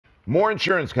More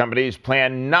insurance companies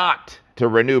plan not to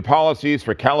renew policies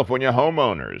for California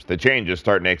homeowners. The changes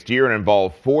start next year and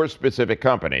involve four specific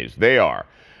companies. They are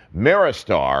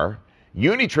Meristar,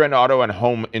 Unitrend Auto and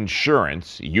Home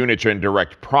Insurance, Unitrend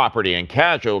Direct Property and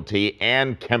Casualty,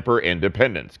 and Kemper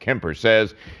Independence. Kemper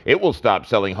says it will stop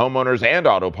selling homeowners and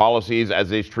auto policies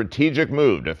as a strategic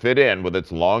move to fit in with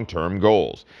its long-term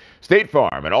goals. State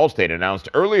Farm and Allstate announced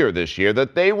earlier this year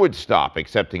that they would stop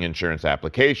accepting insurance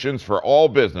applications for all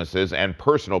businesses and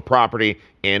personal property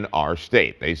in our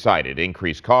state. They cited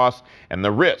increased costs and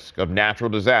the risk of natural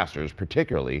disasters,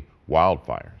 particularly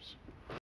wildfires.